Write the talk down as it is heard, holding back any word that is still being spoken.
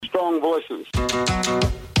strong voices.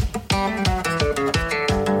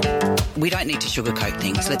 We don't need to sugarcoat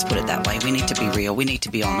things, let's put it that way. We need to be real, we need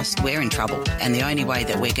to be honest. We're in trouble, and the only way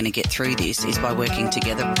that we're going to get through this is by working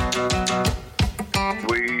together.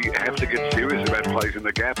 We have to get serious about closing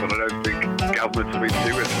the gap, and I don't think governments have been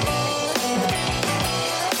serious.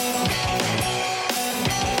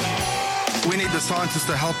 We need the scientists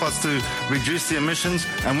to help us to reduce the emissions,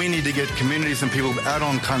 and we need to get communities and people out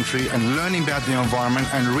on country and learning about the environment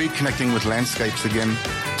and reconnecting with landscapes again,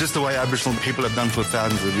 just the way Aboriginal people have done for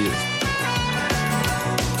thousands of years.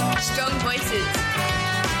 Strong voices.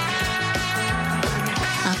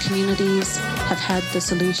 Our communities have had the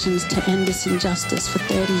solutions to end this injustice for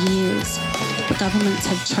 30 years. The governments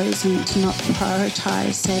have chosen to not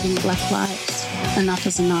prioritise saving black lives. Enough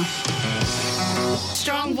is enough.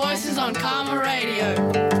 Strong voices on Karma Radio.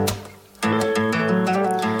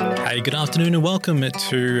 Hey, good afternoon and welcome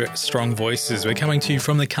to Strong Voices. We're coming to you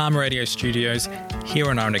from the Karma Radio studios here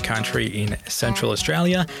in Arrernte country in Central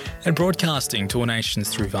Australia and broadcasting to all nations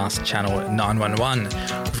through Vast Channel 911.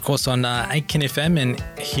 Of course on 8Kin FM and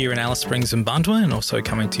here in Alice Springs and Buntwa, and also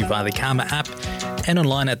coming to you via the Karma app and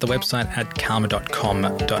online at the website at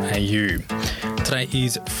karma.com.au. Today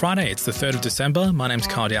is Friday, it's the 3rd of December. My name's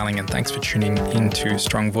Kyle Dowling and thanks for tuning into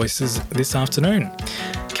Strong Voices this afternoon.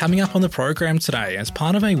 Coming up on the program today, as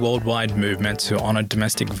part of a worldwide movement to honour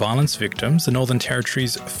domestic violence victims, the Northern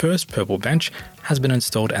Territory's first purple bench has been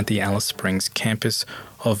installed at the Alice Springs campus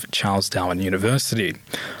of Charles Darwin University.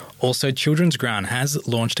 Also, Children's Ground has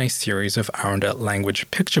launched a series of Arrernte language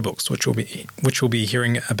picture books, which we'll be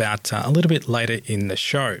hearing about a little bit later in the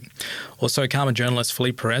show. Also, Karma journalist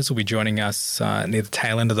Philippe Perez will be joining us near the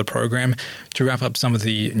tail end of the program to wrap up some of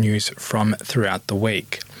the news from throughout the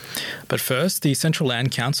week. But first, the Central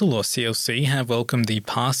Land Council, or CLC, have welcomed the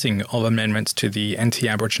passing of amendments to the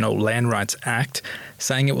Anti-Aboriginal Land Rights Act,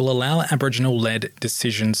 saying it will allow Aboriginal-led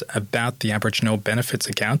decisions about the Aboriginal Benefits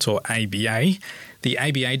Account, or ABA. The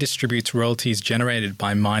ABA distributes royalties generated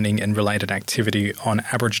by mining and related activity on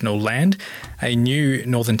Aboriginal land. A new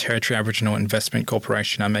Northern Territory Aboriginal Investment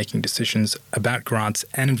Corporation are making decisions about grants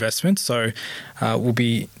and investments, so we'll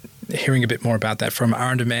be hearing a bit more about that from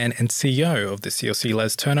Arrernte man and CEO of the CLC,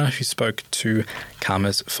 Les Turner, who spoke to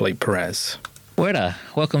Karma's Philippe Perez. Werda,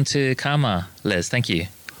 welcome to Karma, Les. Thank you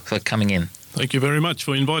for coming in. Thank you very much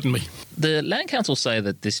for inviting me. The Land Council say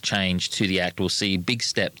that this change to the Act will see a big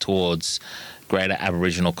step towards greater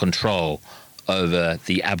Aboriginal control over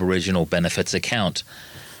the Aboriginal Benefits Account.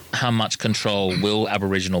 How much control will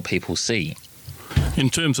Aboriginal people see? In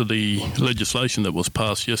terms of the legislation that was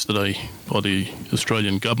passed yesterday by the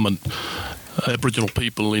Australian government, Aboriginal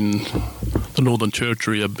people in the Northern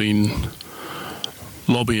Territory have been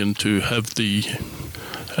lobbying to have the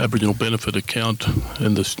Aboriginal Benefit Account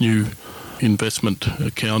and this new investment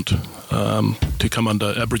account to come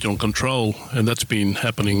under Aboriginal control, and that's been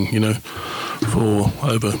happening, for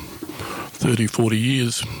over 30, 40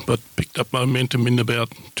 years, but picked up momentum in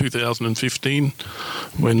about 2015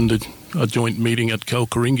 when a joint meeting at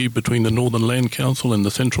Kalkaringi between the Northern Land Council and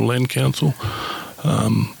the Central Land Council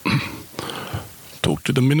talked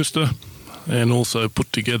to the Minister and also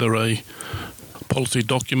put together a policy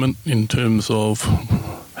document in terms of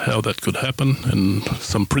how that could happen and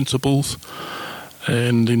some principles.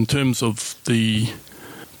 And in terms of the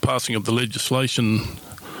passing of the legislation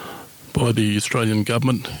by the Australian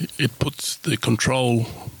government, it puts the control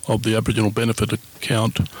of the Aboriginal Benefit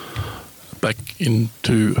Account back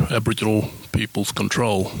into Aboriginal people's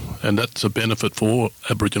control, and that's a benefit for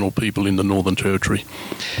Aboriginal people in the Northern Territory.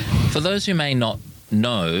 For those who may not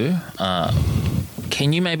know,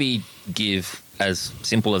 can you maybe give as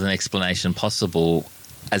simple as an explanation possible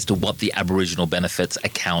as to what the Aboriginal Benefits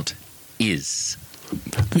Account is?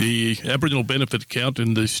 The Aboriginal Benefit Account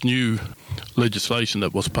in this new legislation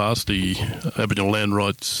that was passed, the Aboriginal Land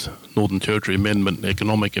Rights Northern Territory Amendment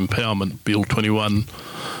Economic Empowerment Bill 21,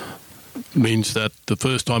 means that the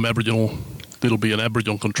first time there'll be an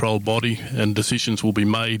Aboriginal controlled body and decisions will be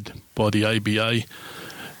made by the ABA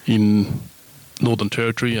in Northern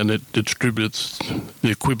Territory, and it distributes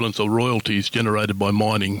the equivalence of royalties generated by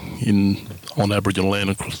mining on Aboriginal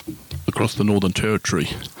land across the Northern Territory.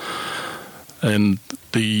 And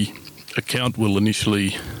the account will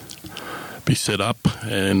initially be set up,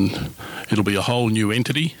 and it'll be a whole new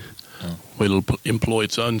entity where it'll employ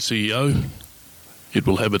its own CEO. It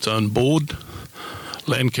will have its own board.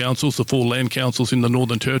 Land councils, the 4 land councils in the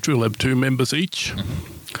Northern Territory will have 2 members each.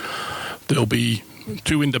 There'll be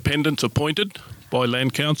 2 independents appointed by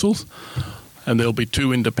land councils, and there'll be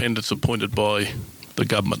 2 independents appointed by the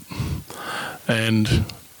government. And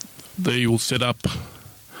they will set up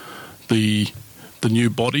the the new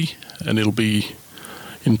body, and it'll be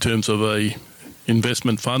in terms of a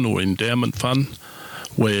investment fund or endowment fund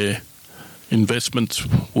where investments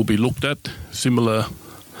will be looked at, similar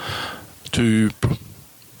to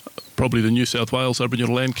probably the New South Wales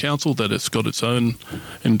Aboriginal Land Council, that it's got its own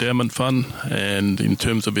endowment fund, and in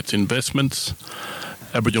terms of its investments,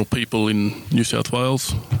 Aboriginal people in New South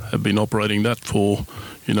Wales have been operating that for,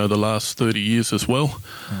 the last 30 years as well.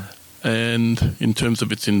 And in terms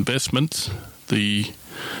of its investments, the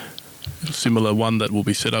similar one that will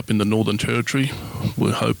be set up in the Northern Territory,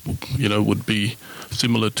 we hope, would be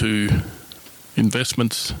similar to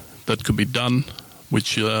investments that could be done,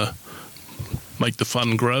 which make the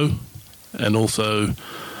fund grow and also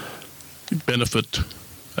benefit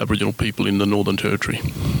Aboriginal people in the Northern Territory.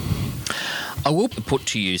 I will put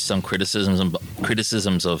to you some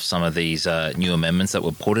criticisms of some of these new amendments that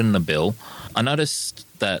were put in the bill. I noticed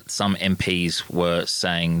that some MPs were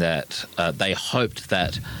saying that they hoped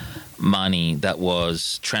that money that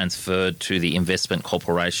was transferred to the investment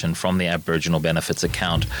corporation from the Aboriginal Benefits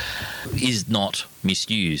Account is not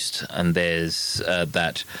misused, and there's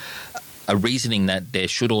that a reasoning that there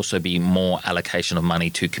should also be more allocation of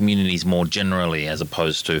money to communities more generally, as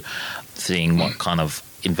opposed to seeing what kind of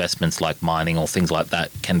investments like mining or things like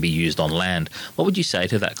that can be used on land. What would you say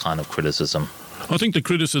to that kind of criticism? I think the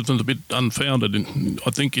criticism is a bit unfounded.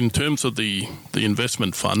 I think in terms of the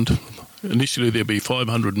investment fund, initially there'll be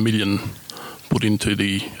 500 million put into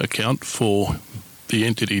the account for the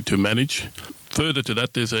entity to manage. Further to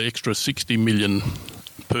that, there's an extra 60 million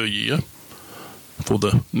per year for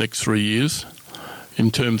the next 3 years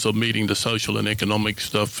in terms of meeting the social and economic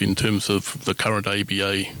stuff, in terms of the current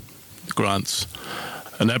ABA grants.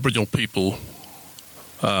 And Aboriginal people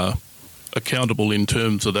are accountable in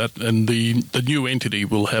terms of that, and the new entity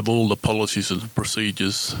will have all the policies and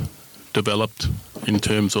procedures developed in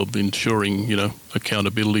terms of ensuring,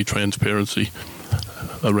 accountability, transparency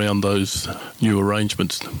around those new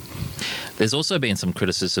arrangements. There's also been some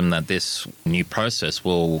criticism that this new process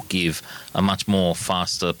will give a much more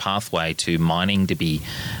faster pathway to mining to be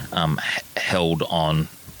held on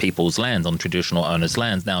people's lands, on traditional owners'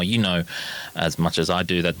 lands. Now, as much as I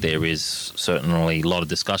do that there is certainly a lot of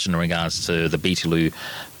discussion in regards to the Beetaloo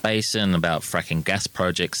Basin, about fracking gas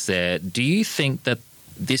projects there. Do you think that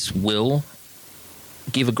this will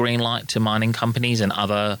give a green light to mining companies and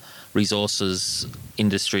other resources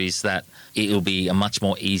industries, that it will be a much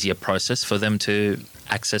more easier process for them to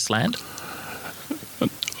access land?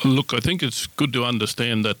 Look, I think it's good to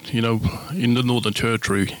understand that, in the Northern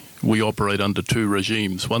Territory, we operate under two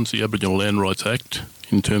regimes. One's the Aboriginal Land Rights Act,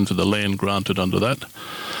 in terms of the land granted under that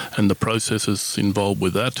and the processes involved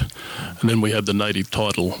with that. And then we have the Native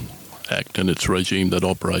Title Act and its regime that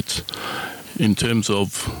operates. In terms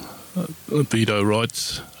of veto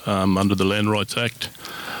rights under the Land Rights Act,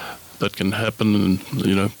 that can happen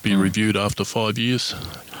and, be reviewed after 5 years.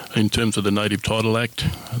 In terms of the Native Title Act,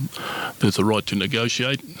 there's a right to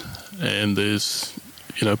negotiate, and there's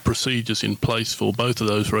procedures in place for both of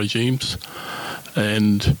those regimes.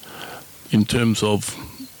 And in terms of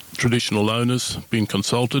traditional owners being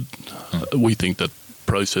consulted, we think that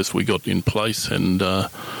process we got in place and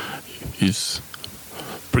is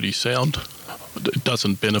pretty sound. It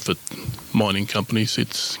doesn't benefit mining companies.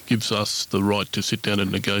 It gives us the right to sit down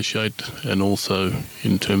and negotiate, and also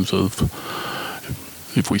in terms of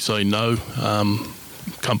if we say no,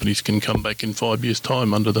 companies can come back in 5 years'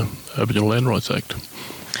 time under the Aboriginal Land Rights Act.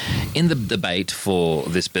 In the debate for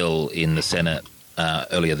this bill in the Senate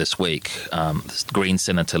earlier this week, Green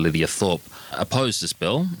Senator Lydia Thorpe opposed this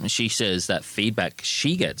bill. She says that feedback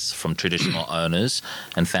she gets from traditional owners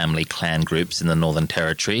and family clan groups in the Northern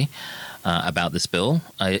Territory about this bill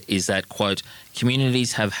is that, quote,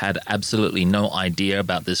 communities have had absolutely no idea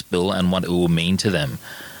about this bill and what it will mean to them.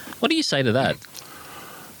 What do you say to that?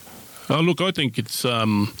 Look, I think it's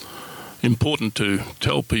important to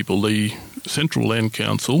tell people the Central Land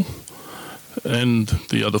Council and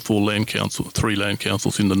the other three land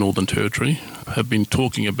councils in the Northern Territory have been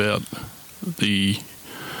talking about the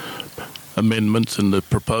amendments and the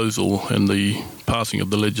proposal and the passing of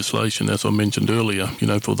the legislation, as I mentioned earlier,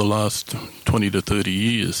 for the last 20 to 30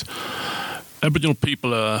 years. Aboriginal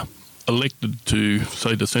people are elected to,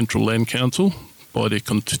 say, the Central Land Council by their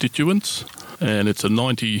constituents, and it's a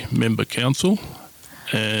 90-member council,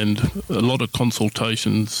 and a lot of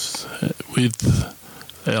consultations with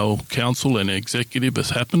our council and executive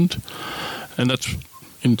has happened, and that's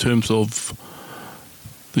in terms of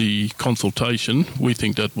the consultation. We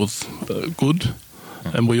think that was good,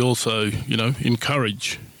 and we also,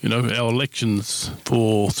 encourage, our elections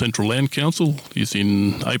for Central Land Council is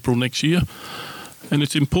in April next year. And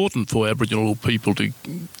it's important for Aboriginal people to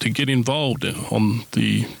get involved on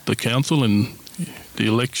the council and the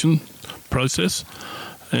election process.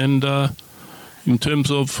 And in terms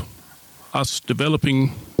of us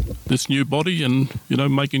developing this new body and,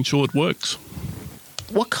 making sure it works.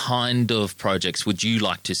 What kind of projects would you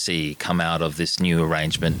like to see come out of this new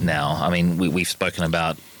arrangement now? I mean, we've spoken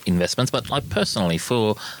about investments, but personally,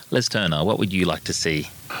 for Les Turner, what would you like to see?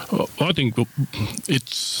 I think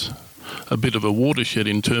it's a bit of a watershed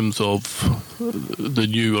in terms of the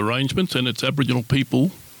new arrangements, and it's Aboriginal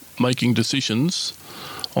people making decisions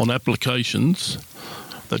on applications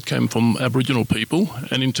that came from Aboriginal people.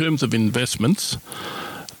 And in terms of investments,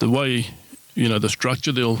 the way, the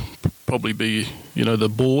structure, there'll probably be, the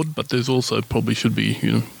board, but there's also probably should be,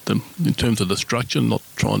 in terms of the structure, not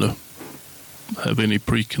trying to have any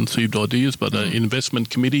preconceived ideas, but an investment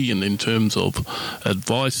committee, and in terms of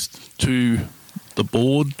advice to the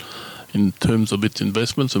board in terms of its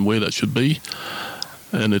investments and where that should be.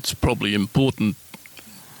 And it's probably important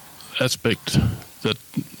aspect that,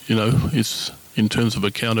 is in terms of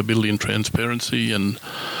accountability and transparency and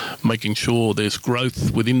making sure there's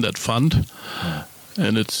growth within that fund.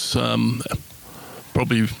 And it's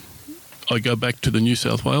probably, I go back to the New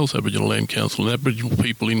South Wales Aboriginal Land Council and Aboriginal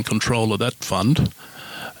people in control of that fund,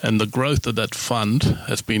 and the growth of that fund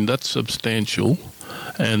has been that substantial,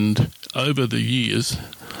 and over the years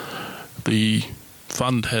the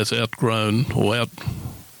fund has outgrown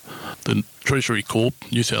the Treasury Corp,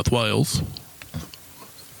 New South Wales,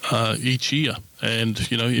 each year.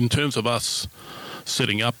 And, in terms of us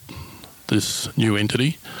setting up this new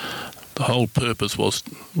entity, the whole purpose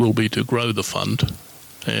will be to grow the fund.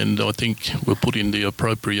 And I think we'll put in the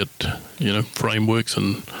appropriate, frameworks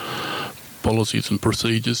and policies and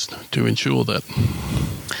procedures to ensure that.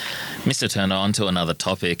 Mr. Turner, on to another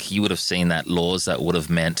topic. You would have seen that laws that would have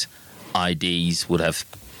meant IDs would have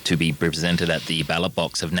to be presented at the ballot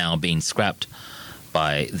box have now been scrapped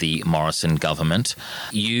by the Morrison government.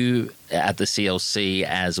 You at the CLC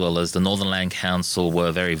as well as the Northern Land Council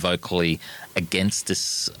were very vocally against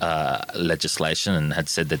this legislation and had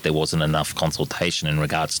said that there wasn't enough consultation in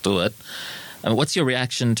regards to it. What's your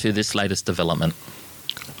reaction to this latest development?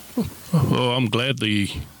 Well, I'm glad the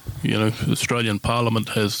Australian Parliament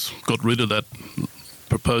has got rid of that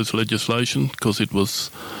proposed legislation, because it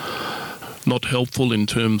was not helpful in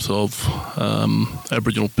terms of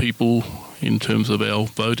Aboriginal people, in terms of our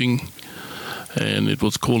voting, and it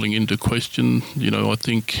was calling into question, I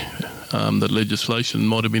think that legislation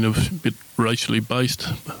might have been a bit racially based,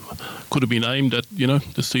 could have been aimed at,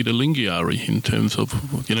 the Cedar Lingiari in terms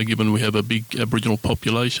of, given we have a big Aboriginal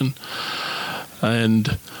population.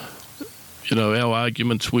 And, our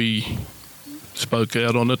arguments, we spoke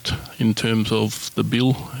out on it in terms of the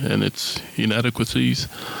bill and its inadequacies,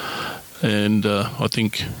 and I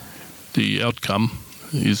think the outcome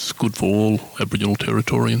is good for all Aboriginal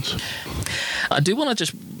Territorians. I do want to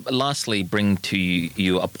just lastly bring to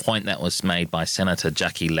you a point that was made by Senator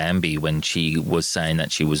Jackie Lambie when she was saying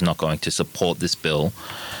that she was not going to support this bill.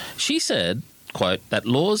 She said, quote, that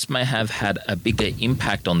laws may have had a bigger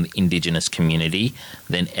impact on the Indigenous community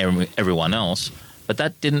than everyone else, but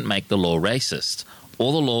that didn't make the law racist.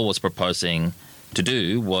 All the law was proposing to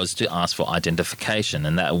do was to ask for identification,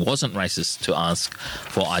 and that it wasn't racist to ask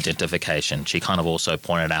for identification. She kind of also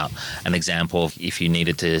pointed out an example of if you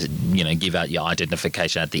needed to, give out your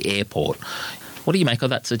identification at the airport. What do you make of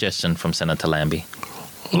that suggestion from Senator Lambie?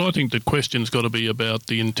 Well, I think the question's got to be about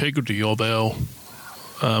the integrity of our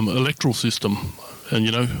electoral system. And,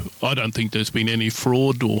 I don't think there's been any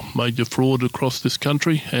fraud or major fraud across this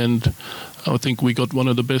country, and I think we got one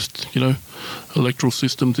of the best, electoral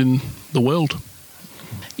systems in the world.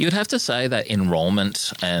 You'd have to say that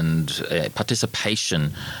enrolment and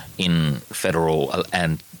participation in federal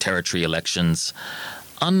and territory elections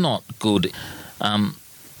are not good.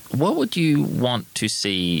 What would you want to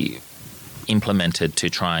see implemented to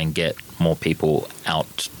try and get more people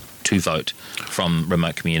out to vote from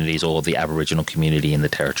remote communities or the Aboriginal community in the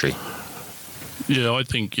territory? Yeah, I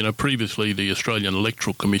think, previously the Australian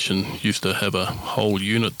Electoral Commission used to have a whole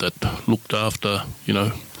unit that looked after,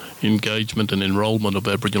 engagement and enrolment of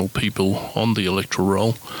Aboriginal people on the electoral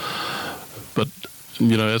roll. But,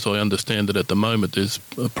 as I understand it at the moment, there's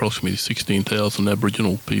approximately 16,000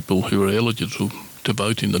 Aboriginal people who are eligible to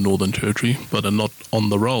vote in the Northern Territory but are not on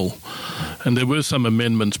the roll. And there were some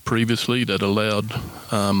amendments previously that allowed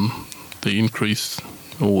the increase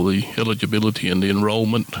or the eligibility and the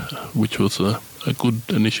enrolment, which was a good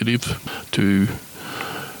initiative to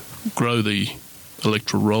grow the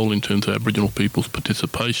electoral roll in terms of Aboriginal people's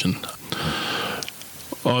participation.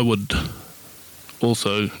 I would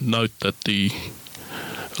also note that the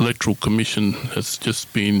Electoral Commission has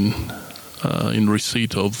just been in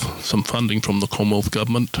receipt of some funding from the Commonwealth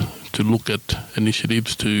Government to look at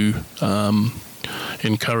initiatives to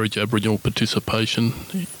encourage Aboriginal participation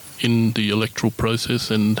in the electoral process,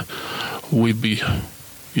 and we'd be,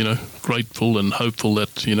 grateful and hopeful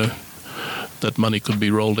that, that money could be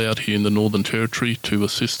rolled out here in the Northern Territory to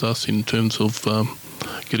assist us in terms of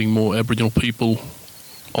getting more Aboriginal people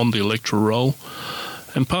on the electoral roll.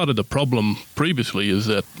 And part of the problem previously is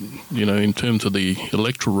that, in terms of the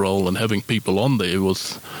electoral roll and having people on there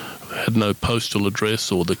had no postal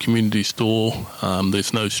address or the community store.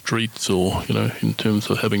 There's no streets or, in terms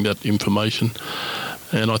of having that information.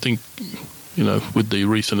 And I think, with the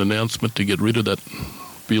recent announcement to get rid of that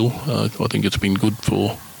bill, I think it's been good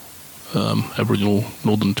for Aboriginal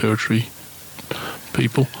Northern Territory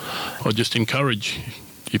people. I just encourage,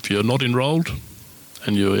 if you're not enrolled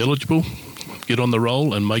and you're eligible, get on the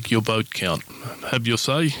roll and make your vote count. Have your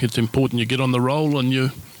say. It's important you get on the roll and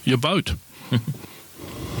you vote.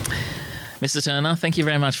 Mr. Turner, thank you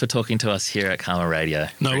very much for talking to us here at Karma Radio.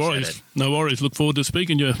 No worries. No worries. Look forward to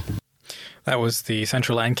speaking to you. That was the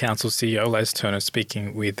Central Land Council CEO, Les Turner,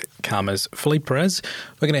 speaking with Karma's Philippe Perez.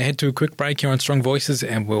 We're going to head to a quick break here on Strong Voices,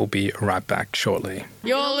 and we'll be right back shortly.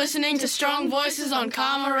 You're listening to Strong Voices on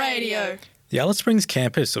Karma Radio. The Alice Springs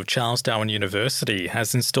campus of Charles Darwin University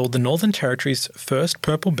has installed the Northern Territory's first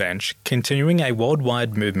purple bench, continuing a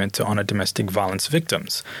worldwide movement to honour domestic violence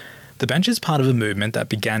victims. The bench is part of a movement that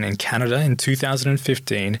began in Canada in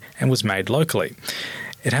 2015 and was made locally.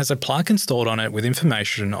 It has a plaque installed on it with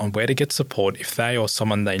information on where to get support if they or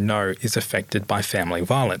someone they know is affected by family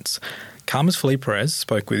violence. Karma's Philippe Perez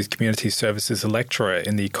spoke with Community Services lecturer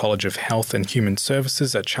in the College of Health and Human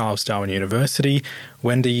Services at Charles Darwin University,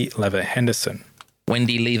 Wendy Lever-Henderson.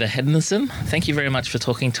 Wendy Lever-Henderson, thank you very much for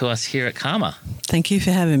talking to us here at Karma. Thank you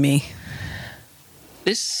for having me.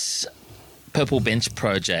 This Purple Bench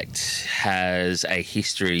project has a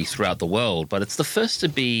history throughout the world, but it's the first to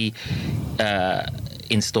be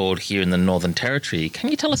installed here in the Northern Territory. Can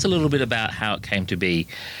you tell us a little bit about how it came to be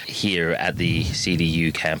here at the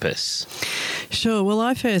CDU campus? Sure. Well,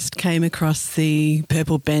 I first came across the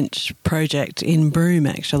Purple Bench project in Broome,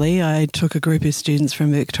 actually. I took a group of students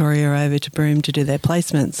from Victoria over to Broome to do their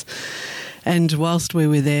placements. And whilst we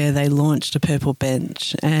were there, they launched a Purple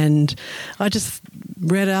Bench. And I just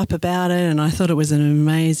read up about it and I thought it was an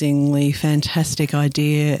amazingly fantastic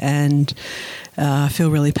idea, and I feel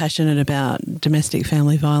really passionate about domestic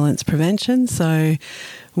family violence prevention. So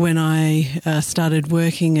when I started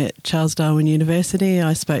working at Charles Darwin University,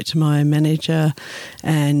 I spoke to my manager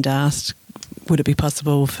and asked, would it be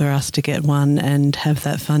possible for us to get one and have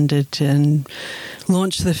that funded and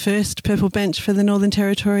launch the first Purple Bench for the Northern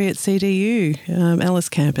Territory at CDU, Alice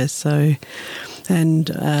campus. So, and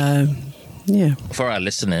yeah. For our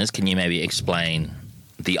listeners, can you maybe explain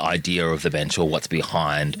the idea of the bench or what's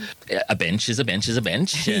behind? A bench is a bench is a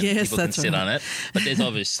bench. And yes, people that's can sit right. on it. But there's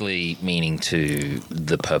obviously meaning to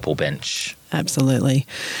the Purple Bench. Absolutely.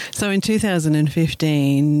 So in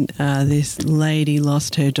 2015, this lady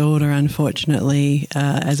lost her daughter, unfortunately,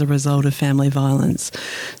 as a result of family violence.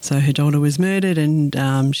 So her daughter was murdered,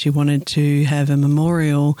 and she wanted to have a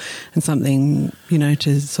memorial and something,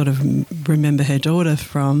 to sort of remember her daughter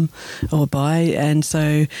from or by. And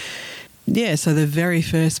so so the very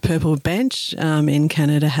first Purple Bench in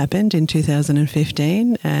Canada happened in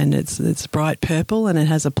 2015, and it's bright purple and it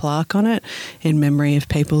has a plaque on it in memory of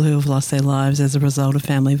people who have lost their lives as a result of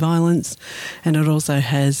family violence, and it also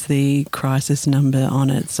has the crisis number on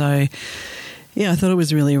it. So, I thought it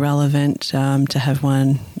was really relevant to have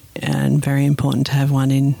one, and very important to have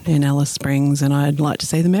one in Alice Springs, and I'd like to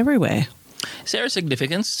see them everywhere. Is there a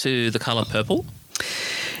significance to the colour purple?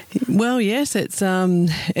 Well, yes, it's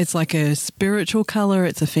like a spiritual colour.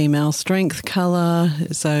 It's a female strength colour.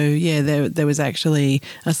 So, there was actually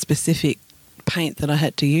a specific paint that I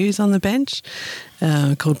had to use on the bench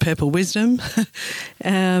called Purple Wisdom.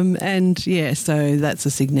 So that's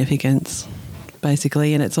a significance,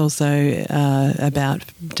 basically. And it's also about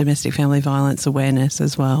domestic family violence awareness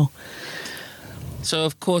as well. So,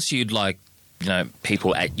 of course, you'd like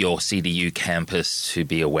people at your CDU campus to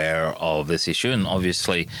be aware of this issue, and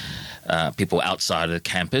obviously people outside of the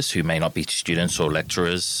campus who may not be students or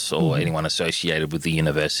lecturers or anyone associated with the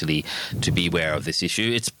university to be aware of this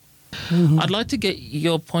issue. I'd like to get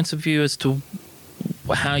your points of view as to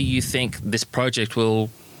how you think this project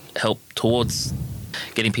will help towards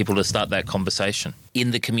getting people to start that conversation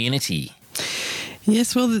in the community.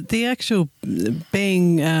 Yes, well, the actual,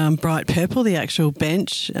 being bright purple, the actual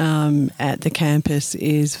bench at the campus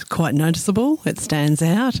is quite noticeable. It stands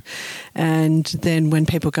out. And then when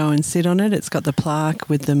people go and sit on it, it's got the plaque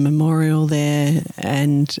with the memorial there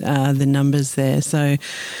and the numbers there. So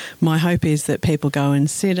my hope is that people go and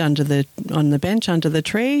sit on the bench under the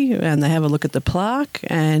tree, and they have a look at the plaque,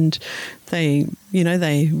 and they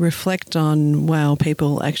reflect on, wow,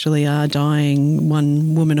 people actually are dying,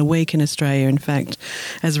 1 woman a week in Australia, in fact,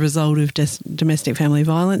 as a result of domestic family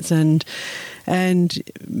violence, and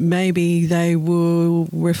maybe they will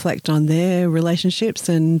reflect on their relationships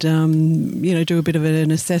and, do a bit of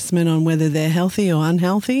an assessment on whether they're healthy or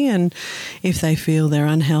unhealthy, and if they feel they're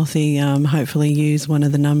unhealthy, hopefully use one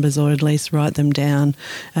of the numbers, or at least write them down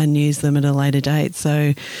and use them at a later date.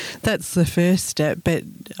 So that's the first step, but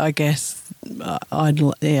I guess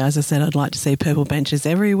as I said, I'd like to see purple benches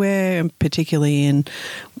everywhere, and particularly in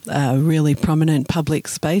really prominent public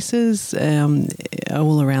spaces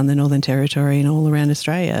all around the Northern Territory and all around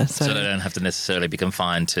Australia. So they don't have to necessarily be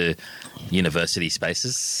confined to university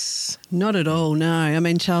spaces? Not at all, no. I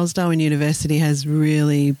mean, Charles Darwin University has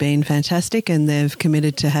really been fantastic, and they've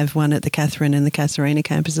committed to have one at the Katherine and the Casuarina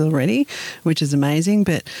campus already, which is amazing.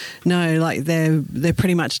 But no, like they're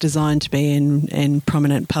pretty much designed to be in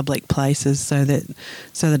prominent public places so that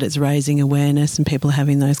it's raising awareness and people are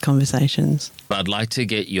having those conversations. I'd like to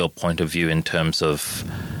get your point of view in terms of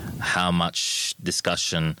how much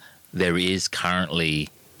discussion there is currently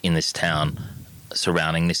in this town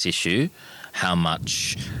surrounding this issue, how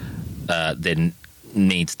much there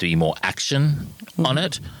needs to be more action on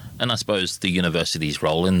it, and I suppose the university's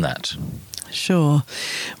role in that. Sure.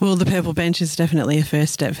 Well, the purple bench is definitely a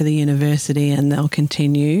first step for the university, and they'll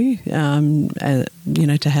continue,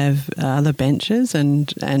 to have other benches.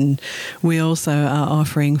 And we also are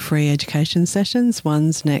offering free education sessions.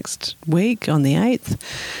 One's next week on the 8th.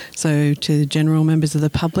 So to general members of the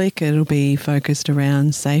public, it'll be focused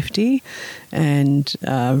around safety and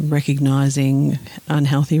recognising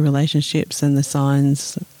unhealthy relationships and the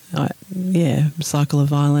signs, cycle of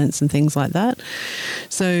violence and things like that.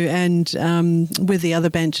 So, and with the other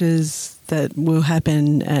benches that will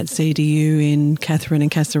happen at CDU in Katherine and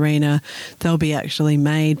Casuarina, they'll be actually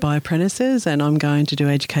made by apprentices, and I'm going to do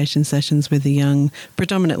education sessions with the young,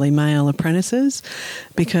 predominantly male apprentices,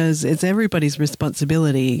 because it's everybody's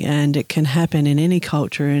responsibility, and it can happen in any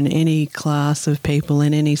culture, in any class of people,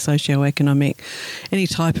 in any socioeconomic, any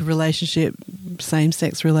type of relationship,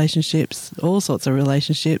 same-sex relationships, all sorts of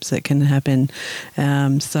relationships that can happen.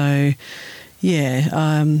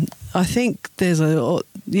 I think there's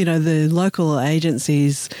the local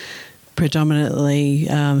agencies predominantly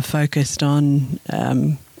focused on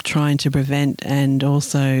trying to prevent and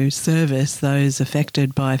also service those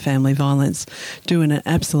affected by family violence, doing an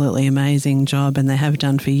absolutely amazing job, and they have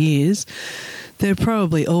done for years. They're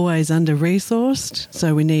probably always under-resourced,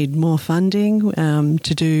 so we need more funding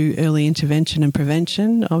to do early intervention and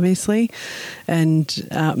prevention, obviously. And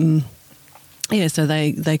so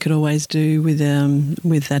they could always do with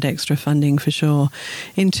that extra funding for sure.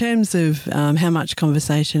 In terms of how much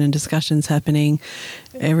conversation and discussion's happening,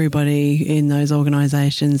 everybody in those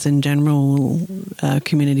organisations and general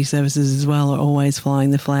community services as well are always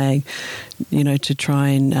flying the flag, to try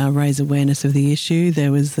and raise awareness of the issue.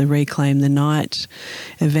 There was the Reclaim the Night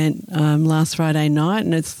event last Friday night,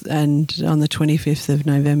 and on the 25th of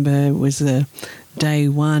November was the day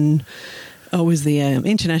one. It was the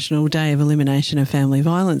International Day of Elimination of Family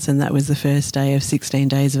Violence, and that was the first day of 16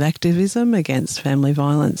 days of activism against family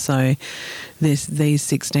violence. So these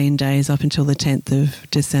 16 days up until the 10th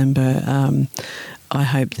of December, I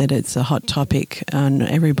hope that it's a hot topic and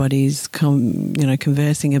everybody's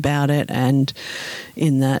conversing about it, and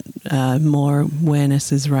in that more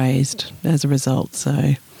awareness is raised as a result.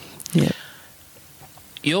 So, yeah.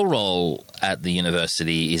 Your role at the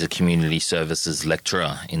university is a community services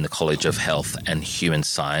lecturer in the College of Health and Human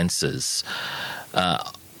Sciences.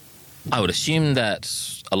 I would assume that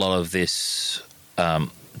a lot of this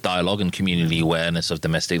dialogue and community awareness of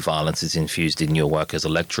domestic violence is infused in your work as a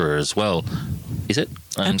lecturer as well. Is it?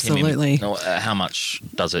 Absolutely. How much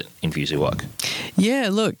does it infuse your work? Yeah,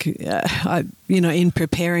 look, in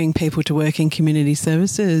preparing people to work in community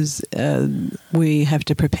services, we have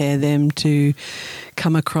to prepare them to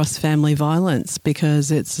come across family violence, because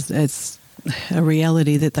it's a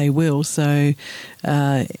reality that they will. So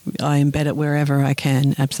I embed it wherever I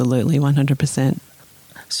can, absolutely, 100%.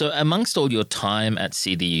 So amongst all your time at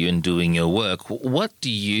CDU and doing your work, what do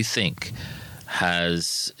you think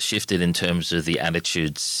has shifted in terms of the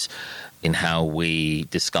attitudes in how we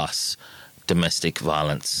discuss domestic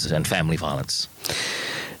violence and family violence?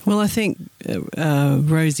 Well, I think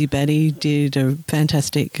Rosie Betty did a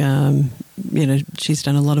fantastic, she's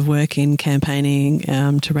done a lot of work in campaigning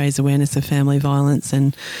to raise awareness of family violence,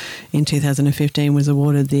 and in 2015 was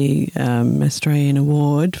awarded the Australian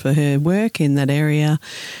Award for her work in that area.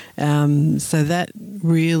 So that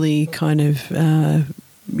really kind of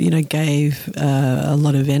gave a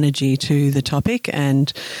lot of energy to the topic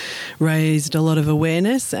and raised a lot of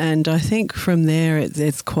awareness. And I think from there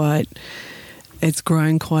it's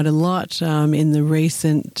grown quite a lot in the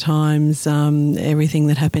recent times. Everything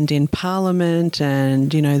that happened in Parliament, and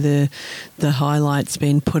the highlights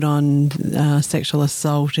been put on sexual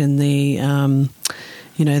assault in the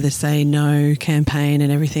the Say No campaign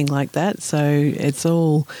and everything like that. So it's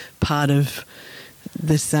all part of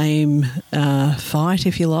the same fight,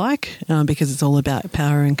 if you like, because it's all about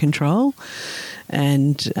power and control.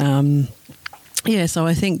 And so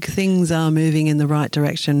I think things are moving in the right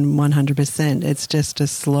direction 100%. It's just a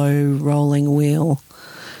slow rolling wheel.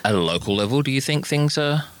 At a local level, do you think things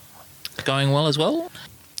are going well as well?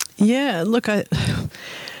 Yeah, look, as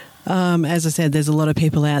I said, there's a lot of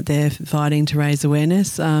people out there fighting to raise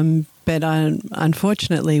awareness, but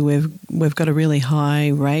unfortunately we've got a really high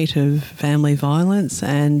rate of family violence,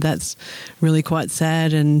 and that's really quite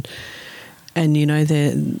sad. And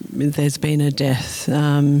there's been a death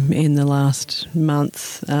in the last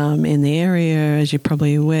month in the area, as you're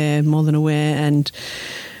probably more than aware, and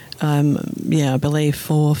I believe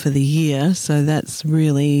 4 for the year. So that's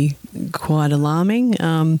really quite alarming.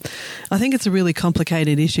 I think it's a really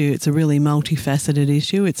complicated issue. It's a really multifaceted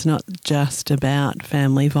issue. It's not just about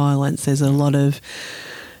family violence. There's a lot of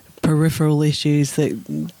peripheral issues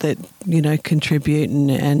that contribute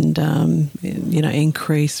and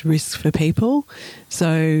increase risk for people.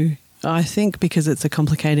 So I think because it's a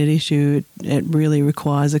complicated issue, it really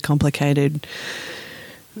requires a complicated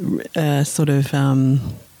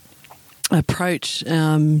approach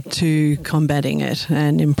to combating it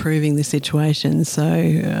and improving the situation. So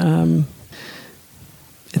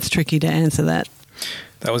it's tricky to answer that.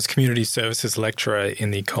 That was Community Services Lecturer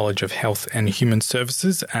in the College of Health and Human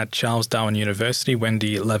Services at Charles Darwin University,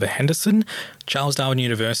 Wendy Lever-Henderson. Charles Darwin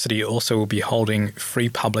University also will be holding free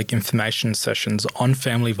public information sessions on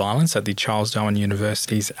family violence at the Charles Darwin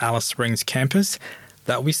University's Alice Springs campus.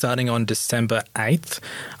 That will be starting on December 8th,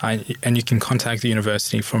 and you can contact the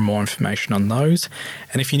university for more information on those.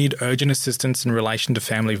 And if you need urgent assistance in relation to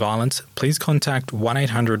family violence, please contact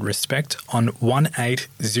 1-800-RESPECT on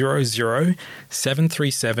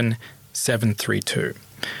 1-800-737-732.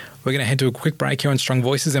 We're going to head to a quick break here on Strong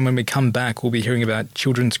Voices, and when we come back, we'll be hearing about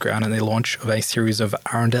Children's Ground and the launch of a series of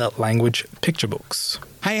Arrernte language picture books.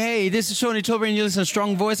 Hey, this is Shawnee Tilbury, and you listen to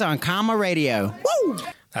Strong Voice on Karma Radio. Woo!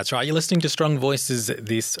 That's right, you're listening to Strong Voices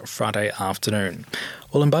this Friday afternoon.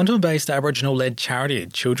 Well, Ubuntu-based Aboriginal-led charity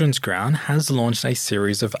Children's Ground has launched a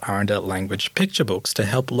series of Arrernte language picture books to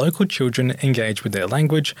help local children engage with their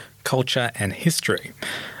language, culture and history.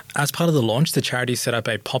 As part of the launch, the charity set up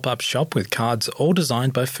a pop-up shop with cards all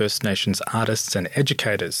designed by First Nations artists and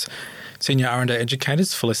educators. Senior Arrernte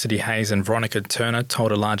educators Felicity Hayes and Veronica Turner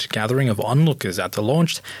told a large gathering of onlookers at the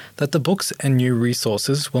launch that the books and new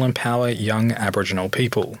resources will empower young Aboriginal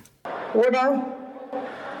people. Good everyone.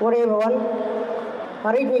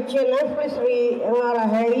 Felicity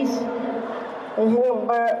Hayes,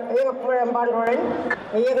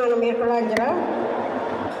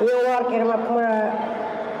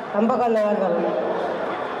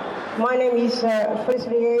 my name is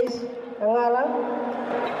Felicity Hayes.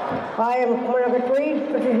 I am Kumaragatui,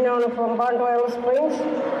 traditional from Bantu Alice Springs.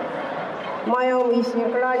 My home is near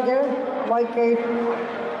Kalanja, Whitegate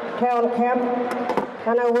Town Camp,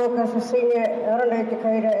 and I work as a senior Arrernte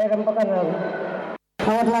educator at Mbakana. I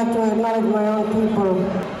would like to acknowledge my own people,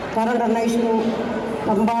 the Arrernte Nation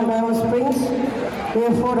of Bantu Alice Springs. They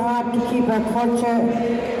have fought hard to keep our culture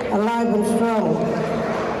alive and strong.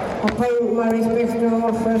 I pay my respects to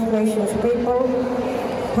all First Nations people,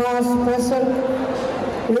 past, present.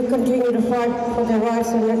 We continue to fight for their rights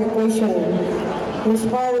and recognition,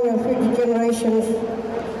 inspiring our future generations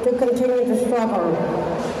to continue to struggle.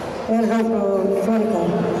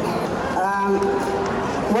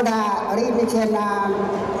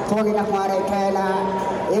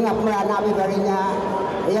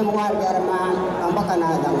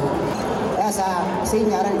 As a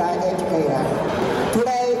senior Arrernte educator,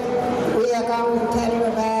 today we are going to tell you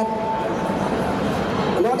about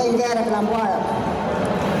Northern Lamboya,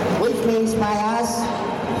 which means by us,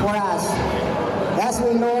 for us, as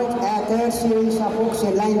we launch our third series of books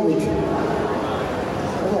in language.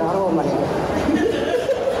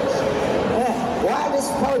 While this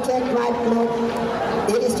project might look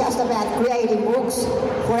it is just about creating books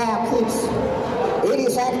for our kids. It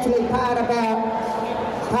is actually part of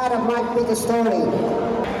my bigger story.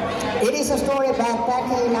 It is a story about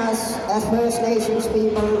backing us as First Nations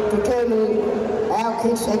people to determine our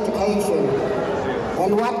kids' education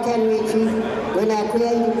and what can we achieve when our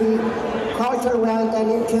creativity, cultural wealth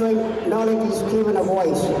and enduring knowledge is given a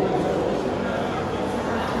voice.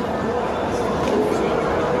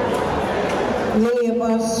 Many of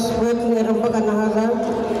us working at Aboriginal-led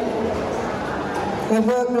have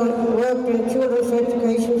worked in children's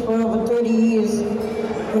education for over 30 years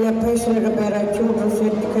and are passionate about our children's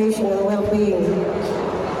education and well-being.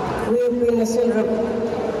 We have been a centre of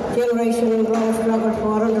generation-long struggle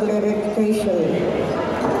for Arrernte-led education.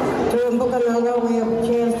 Through Aboriginal, we have a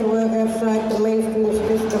chance to work outside the mainstream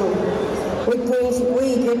system, which means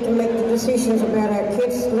we get to make the decisions about our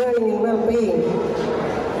kids' learning and well-being.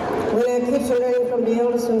 When our kids are learning from the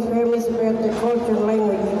elders and families about their culture and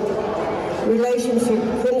language, relationship,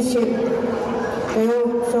 kinship, they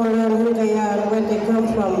also learn who they are and where they come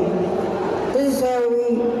from. This is how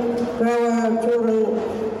we grow our children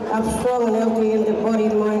up strong and healthy in their body,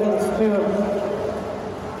 mind and spirit.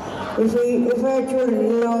 If our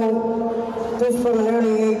children know this from an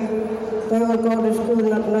early age, they will go to school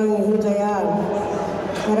not knowing who they are.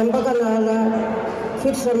 At Aboriginal,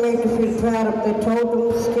 kids are made to feel proud of their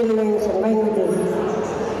totems, skin names and languages.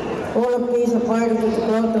 All of these are vital to the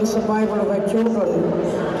growth and survival of our children.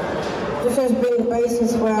 This has been the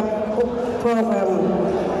basis for our book program.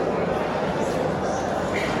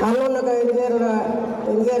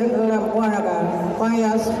 By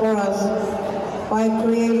us, for us, by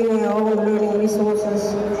creating our own learning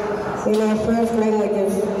resources in our first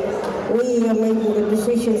languages, we are making the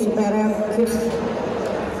decisions about our kids,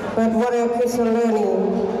 about what our kids are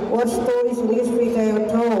learning, what stories and history they are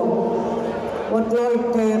told, what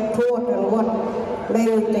knowledge they are taught and what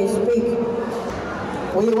language they speak.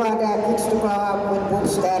 We want our kids to grow up with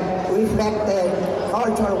books that reflect their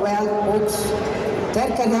cultural wealth, books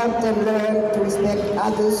that can help them learn to respect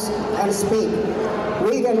others and speak,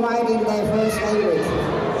 read and write in their first language.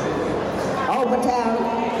 Over time,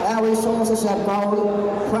 our resources have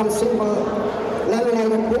grown from simple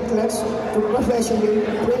laminated booklets to professionally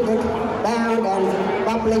printed, bound and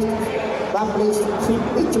published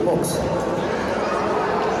picture books.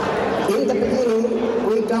 In the beginning,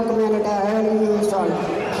 we documented our early years on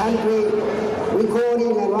country,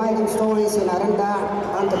 recording and writing stories in Arrernte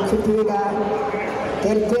on the computer,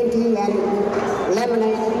 then printing and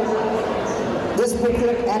laminating this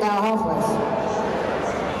booklet at our office.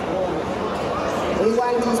 We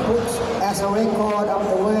want these books as a record of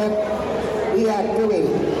the work we are doing,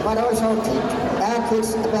 but also teach our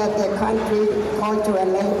kids about their country, culture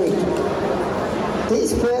and language.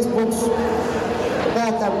 These first books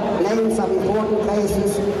about the names of important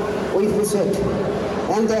places we visit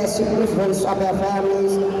and their significance of our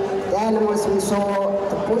families, the animals we saw,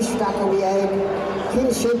 the bush tucker we ate,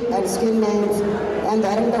 kinship and skin names, and the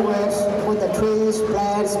Arrernte words for the trees,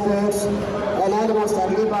 plants, birds, and animals that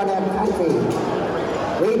live on our country.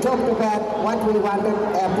 We talked about what we wanted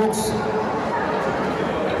our books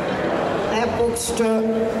to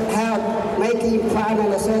help making fun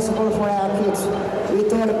and accessible for our kids. We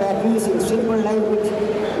thought about using simple language,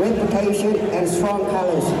 repetition, and strong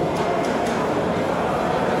colors.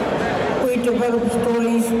 We develop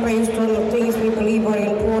stories based on the things we believe are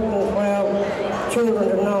important for our children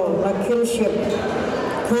to know, like kinship,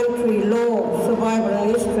 country, law, survival,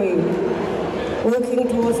 and history. Working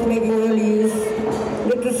towards making early years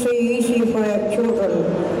literacy easy for our children.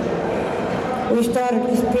 We started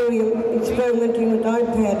experimenting with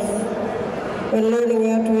iPads and learning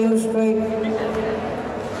how to illustrate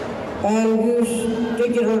and use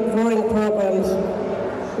digital drawing programs.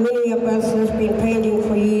 Many of us have been painting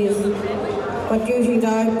for years, but using the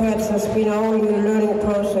iPads has been a whole new learning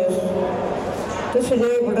process. This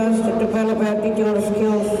enabled us to develop our digital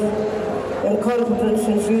skills and confidence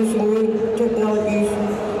in using new technologies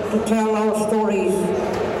to tell our stories.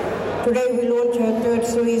 Today we launch our third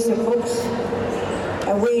series of books,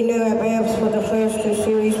 and we now have apps for the first two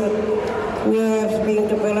series with new apps being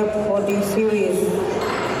developed for these series.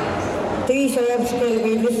 These apps can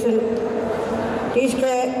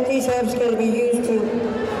be used to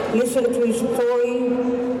listen to a story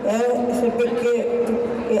as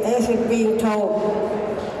it's being told.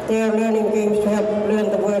 They are learning games to help learn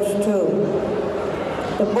the words too.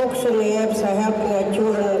 The books and the apps are helping our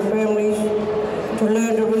children and families to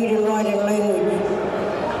learn to read and write in language.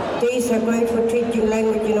 These are great for teaching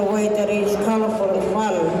language in a way that is colorful and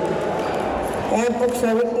fun. Our books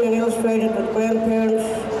are written and illustrated with grandparents,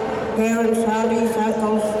 parents, aunties,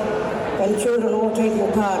 uncles, and children all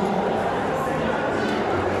taking part.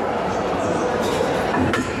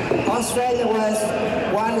 Australia was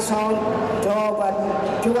once home to over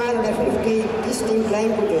 250 distinct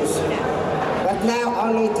languages, but now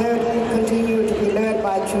only 30 continue to be learned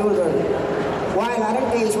by children. While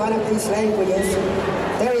Arrernte is one of these languages,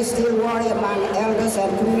 there is still worry among elders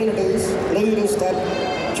and communities leaders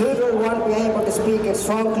that children won't be able to speak it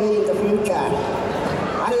strongly in the future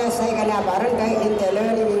unless they can have Arrernte in their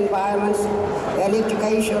learning environments and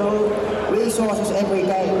educational resources every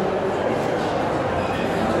day.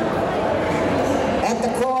 At the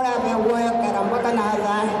core of our work at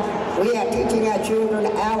Amakanada, we are teaching our children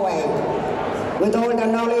our way with all the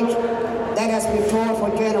knowledge that has been taught for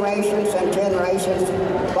generations and generations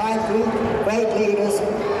by great leaders,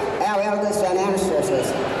 our elders and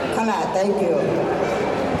ancestors. Kala, thank you.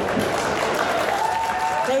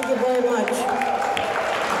 Thank you very much.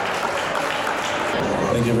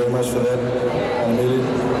 Thank you very much for that, Amelia,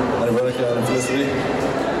 Veronica and Felicity.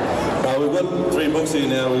 We've got 3 books here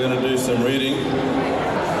now. We're going to do some reading.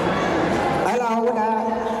 Hello,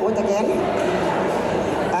 what again?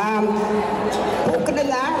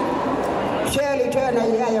 Shirley Turner,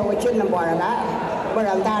 yeah, which in the Boraga, but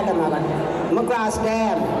I'm tired of it. McGrath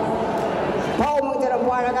Dam. Paul Munter of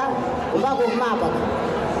Boraga, Babu Mapa.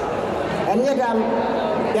 And yet,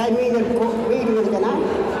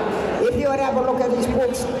 if you ever look at these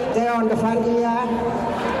books, they're on the front here,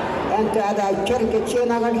 and the Cherokee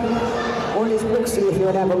Chinagan, all these books, if you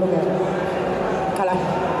ever look at it.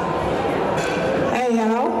 Hey,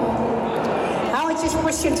 hello. I was just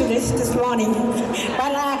pushing to this morning,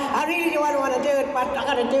 but I really don't want to do it, but I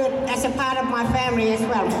got to do it as a part of my family as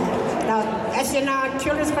well. Now, as you know,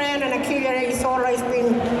 Children's Grant and Aquila has always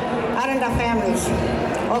been Arrernte families,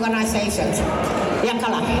 organizations.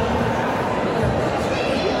 Yakala.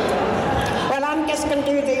 Well, I'm just going to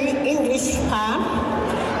do the English part.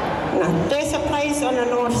 Now, there's a place on the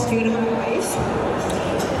North Student Highways,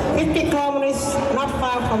 50 kilometers not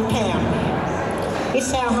far from town.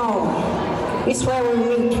 It's our home. It's where we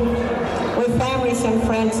meet, where families and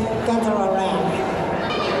friends gather around.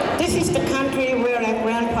 This is the country where our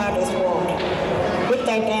grandfathers walked, with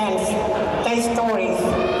their dance, their stories,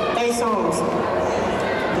 their songs.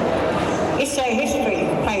 It's a history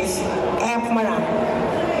place, Abmara,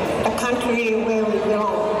 the country where we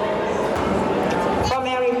belong. From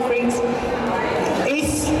Harry Creek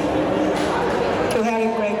east to Harry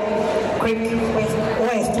Creek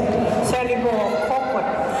west, Sallyball, Hawkwood,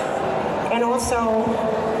 and also,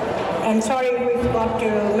 and sorry we forgot to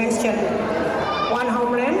mention one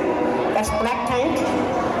homeland, that's Black Tank.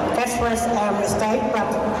 That was a mistake, but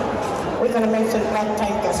we're going to mention Black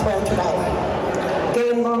Tank as well today.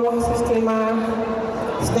 Gillenborough, 16 Mile,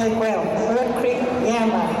 Snakewell, Bird Creek,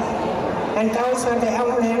 Yamba. And those are the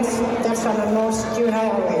homelands that's on the North Student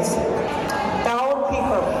Highways. The old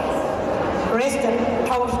people rested,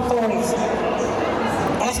 told stories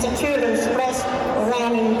as the children splashed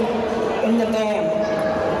around in the dam.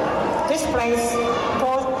 This place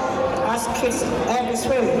taught us kids how to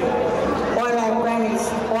swim, while our grannies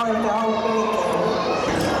boiled the old billy can.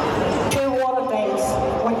 2 water dams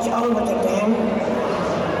watch over the dam.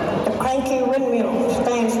 The cranky windmill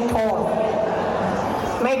stands tall,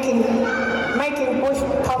 making bush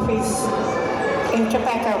coffees in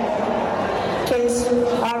tobacco tins.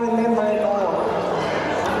 I remember it all.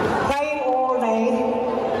 Playing all day,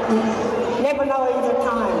 never knowing the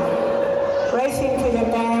time, racing to the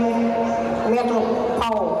dam metal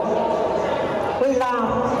pole. We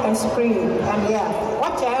laugh and scream and yell,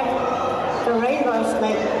 watch out, the rainbow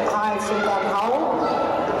snake hides in that hole.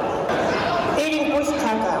 Eating bush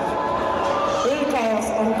tucker, wheeltails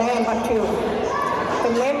and bamboo too. The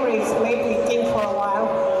memories made me think for a while.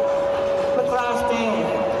 McGrath Dam,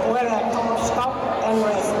 where I thought stop and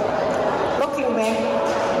rest. Looking back,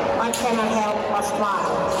 I cannot help but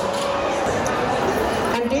smile.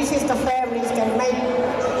 And this is the families that make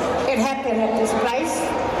it happen at this place.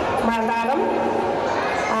 Maldadam,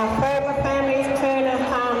 our Ferber families, Turner,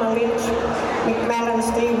 Palmer, Lynch, McMillan,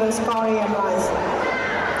 Stevens, Corey and Rice.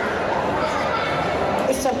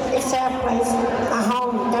 It's our place, a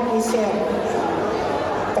home that we share.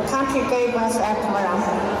 The country gave us Abmara.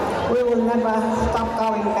 We will never stop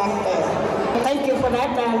going back there. Thank you for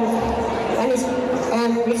that, and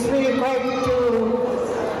it's really great to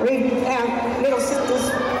read our little sister's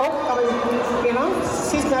book. You know,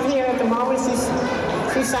 she's not here at the moment.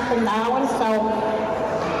 She's up in Darwin, so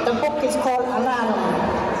the book is called Arrernte,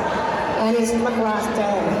 and it's McGrath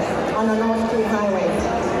Dam on the North Student Highway.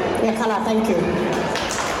 Yakala, thank you.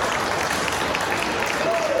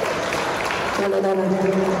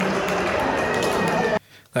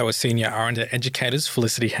 That was senior Arrernte educators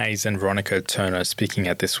Felicity Hayes and Veronica Turner speaking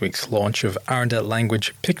at this week's launch of Arrernte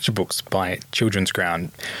language picture books by Children's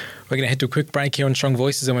Ground. We're going to head to a quick break here on Strong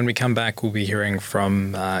Voices, and when we come back, we'll be hearing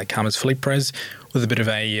from Karma's Philippe Prez with a bit of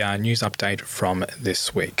a news update from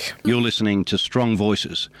this week. You're listening to Strong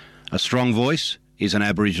Voices. A strong voice is an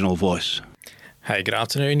Aboriginal voice. Hey, good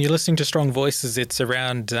afternoon. You're listening to Strong Voices. It's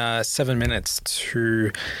around 7 minutes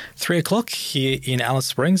to 3 o'clock here in Alice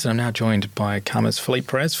Springs, and I'm now joined by Karma's Philippe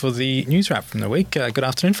Perez for the news wrap from the week. Good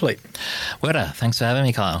afternoon, Philippe. Weta, thanks for having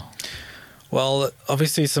me, Kyle. Well,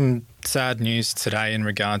 obviously some sad news today in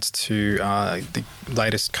regards to the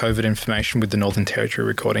latest COVID information with the Northern Territory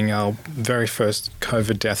recording our very first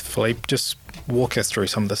COVID death. Philippe, just walk us through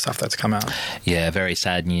some of the stuff that's come out. Yeah, very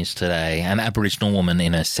sad news today. An Aboriginal woman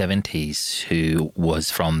in her 70s who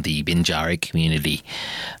was from the Binjari community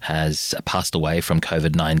has passed away from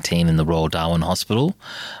COVID-19 in the Royal Darwin Hospital.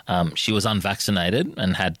 She was unvaccinated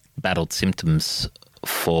and had battled symptoms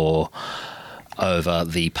for over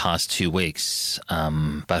the past 2 weeks,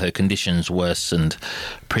 but her conditions worsened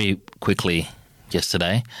pretty quickly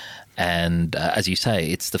yesterday. And as you say,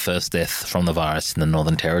 it's the first death from the virus in the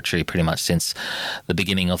Northern Territory pretty much since the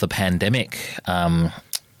beginning of the pandemic.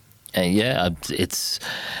 It's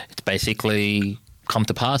basically come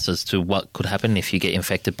to pass as to what could happen if you get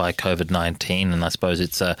infected by COVID-19. And I suppose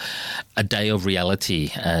it's a day of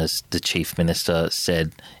reality, as the Chief Minister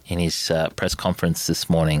said in his press conference this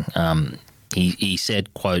morning. He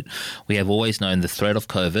said, quote, "We have always known the threat of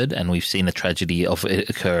COVID and we've seen the tragedy of it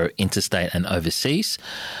occur interstate and overseas,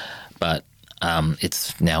 but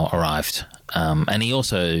it's now arrived." And he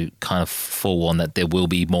also kind of forewarned that there will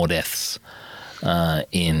be more deaths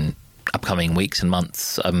in upcoming weeks and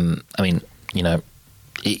months.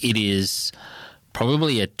 It is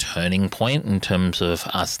probably a turning point in terms of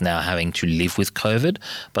us now having to live with COVID.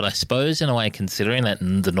 But I suppose in a way, considering that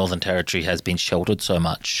the Northern Territory has been sheltered so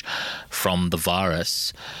much from the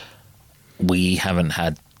virus, we haven't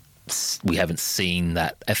seen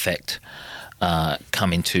that effect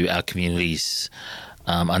come into our communities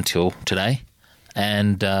until today.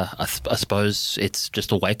 And I suppose it's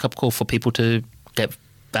just a wake-up call for people to get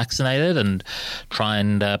vaccinated and try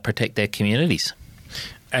and protect their communities.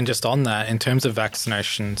 And just on that, in terms of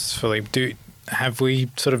vaccinations, Philippe, have we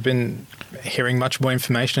sort of been hearing much more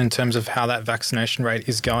information in terms of how that vaccination rate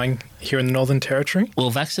is going here in the Northern Territory? Well,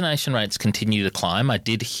 vaccination rates continue to climb. I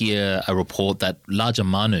did hear a report that Larger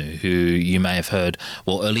Manu, who you may have heard,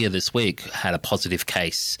 earlier this week, had a positive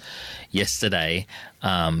case yesterday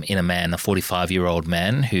in a man, a 45-year-old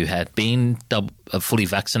man who had been fully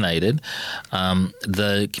vaccinated.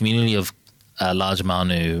 The community of Large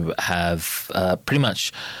Manu have pretty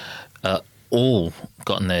much all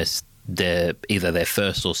gotten either their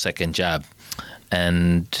first or second jab.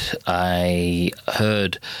 And I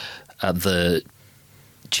heard the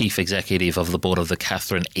chief executive of the board of the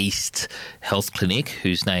Catherine East Health Clinic,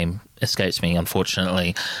 whose name escapes me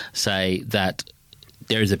unfortunately, say that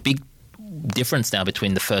there is a big difference now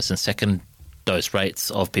between the first and second dose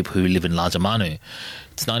rates of people who live in Larger Manu.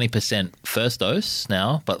 It's 90% first dose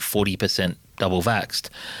now, but 40% double vaxxed.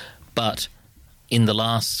 But in the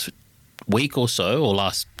last week or so, or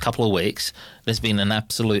last couple of weeks, there's been an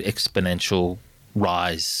absolute exponential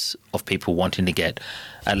rise of people wanting to get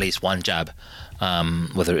at least one jab,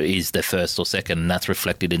 whether it is their first or second, and that's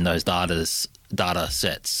reflected in those data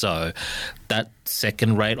sets. So that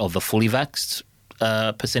second rate of the fully vaxxed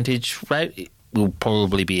percentage rate will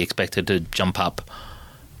probably be expected to jump up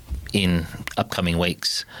in upcoming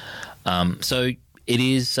weeks. So it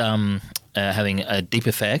is having a deep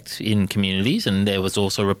effect in communities, and there was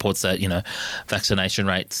also reports that vaccination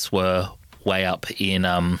rates were way up in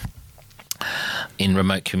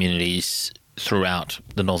remote communities throughout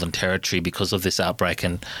the Northern Territory because of this outbreak.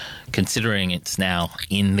 And considering it's now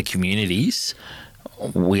in the communities,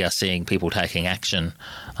 we are seeing people taking action.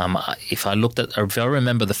 If I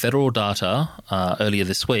remember the federal data earlier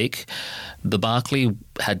this week, the Barkly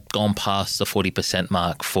had gone past the 40%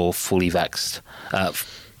 mark for fully vaxxed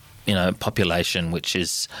population, which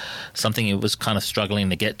is something it was kind of struggling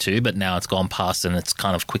to get to, but now it's gone past and it's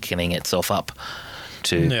kind of quickening itself up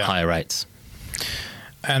to higher rates.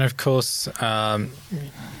 And of course,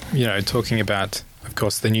 talking about, of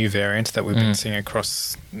course, the new variant that we've been seeing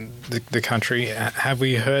across the country, have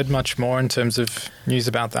we heard much more in terms of news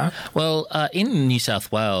about that? Well, in New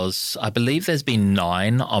South Wales, I believe there's been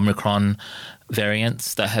 9 Omicron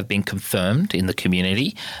variants that have been confirmed in the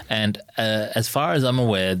community. And as far as I'm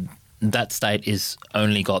aware, that state is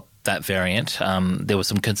only got that variant. There were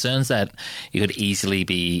some concerns that it could easily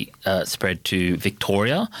be spread to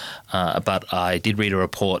Victoria, but I did read a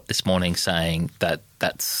report this morning saying that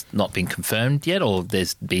that's not been confirmed yet, or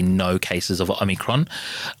there's been no cases of Omicron.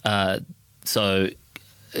 So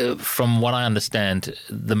from what I understand,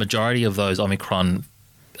 the majority of those Omicron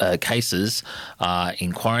cases are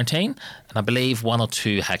in quarantine, and I believe 1 or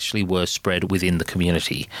 2 actually were spread within the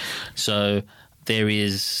community. So there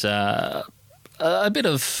is a bit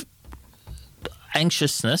of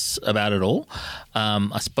anxiousness about it all.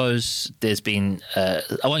 I suppose there's been I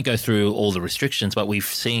won't go through all the restrictions, but we've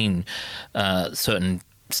seen certain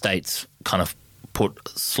states kind of put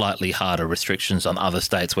slightly harder restrictions on other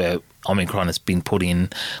states where Omicron has been put in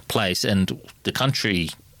place, and the country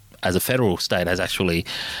as a federal state has actually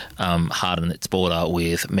hardened its border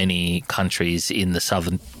with many countries in the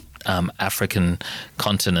southern African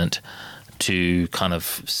continent to kind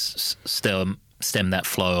of stem that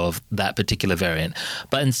flow of that particular variant.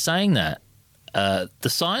 But in saying that, the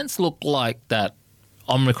signs look like that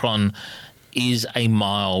Omicron is a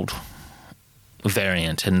mild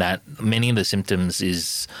variant, and that many of the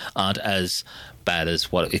symptoms aren't as bad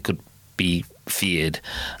as what it could be feared.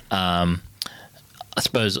 I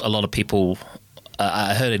suppose a lot of people,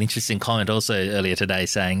 I heard an interesting comment also earlier today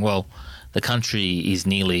saying, well, the country is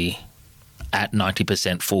nearly at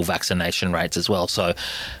 90% full vaccination rates as well. So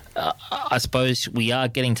I suppose we are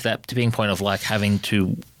getting to that tipping point of like having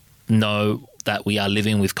to know that we are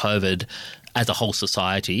living with COVID as a whole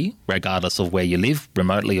society, regardless of where you live,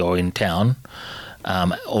 remotely or in town,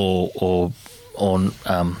 and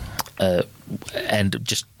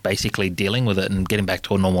just basically dealing with it and getting back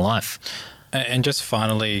to a normal life. And just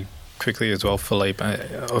finally, quickly as well, Philippe,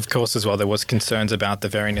 of course as well, there was concerns about the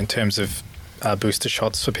variant in terms of booster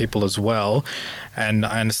shots for people as well. And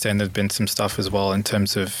I understand there's been some stuff as well in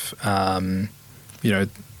terms of,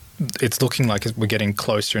 it's looking like we're getting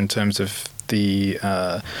closer in terms of the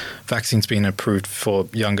vaccines being approved for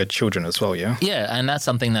younger children as well, yeah? Yeah, and that's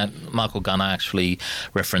something that Michael Gunner actually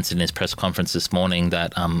referenced in his press conference this morning,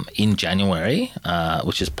 that in January,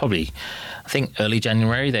 which is probably, I think, early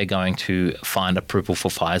January, they're going to find approval for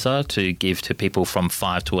Pfizer to give to people from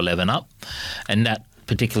 5 to 11 up. And that,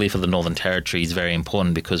 particularly for the Northern Territory, is very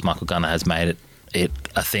important because Michael Gunner has made it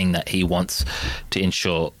a thing that he wants to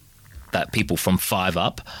ensure that people from 5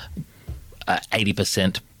 up,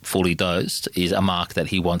 80% fully dosed, is a mark that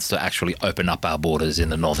he wants to actually open up our borders in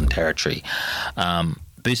the Northern Territory.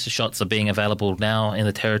 Booster shots are being available now in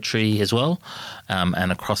the Territory as well,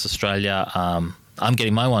 and across Australia. I'm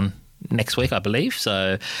getting my one next week, I believe.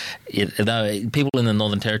 So people in the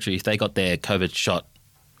Northern Territory, if they got their COVID shot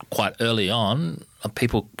quite early on,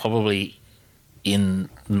 people probably in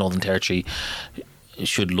the Northern Territory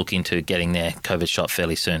should look into getting their COVID shot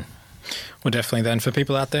fairly soon. Well, definitely then, for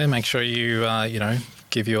people out there, make sure you,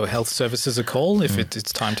 give your health services a call if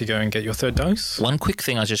it's time to go and get your 3rd dose. One quick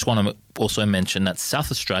thing I just want to also mention, that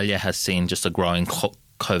South Australia has seen just a growing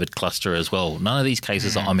COVID cluster as well. None of these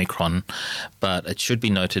cases are Omicron, but it should be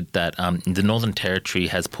noted that the Northern Territory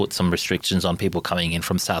has put some restrictions on people coming in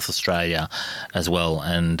from South Australia as well,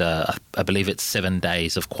 and I believe it's 7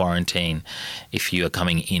 days of quarantine if you are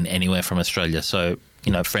coming in anywhere from Australia. So,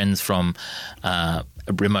 friends from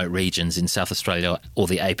remote regions in South Australia or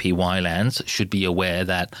the APY lands should be aware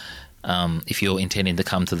that if you're intending to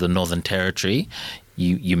come to the Northern Territory,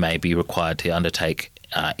 you may be required to undertake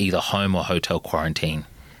either home or hotel quarantine.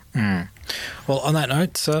 Well, on that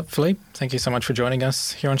note, Philippe, thank you so much for joining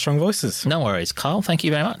us here on Strong Voices. No worries, Carl. Thank you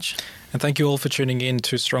very much. And thank you all for tuning in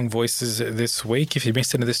to Strong Voices this week. If you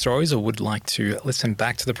missed any of the stories or would like to listen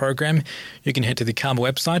back to the program, you can head to the Karma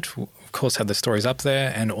website. We'll, of course, have the stories up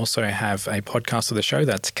there, and also have a podcast of the show.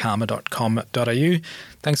 That's karma.com.au.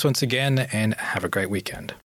 Thanks once again, and have a great weekend.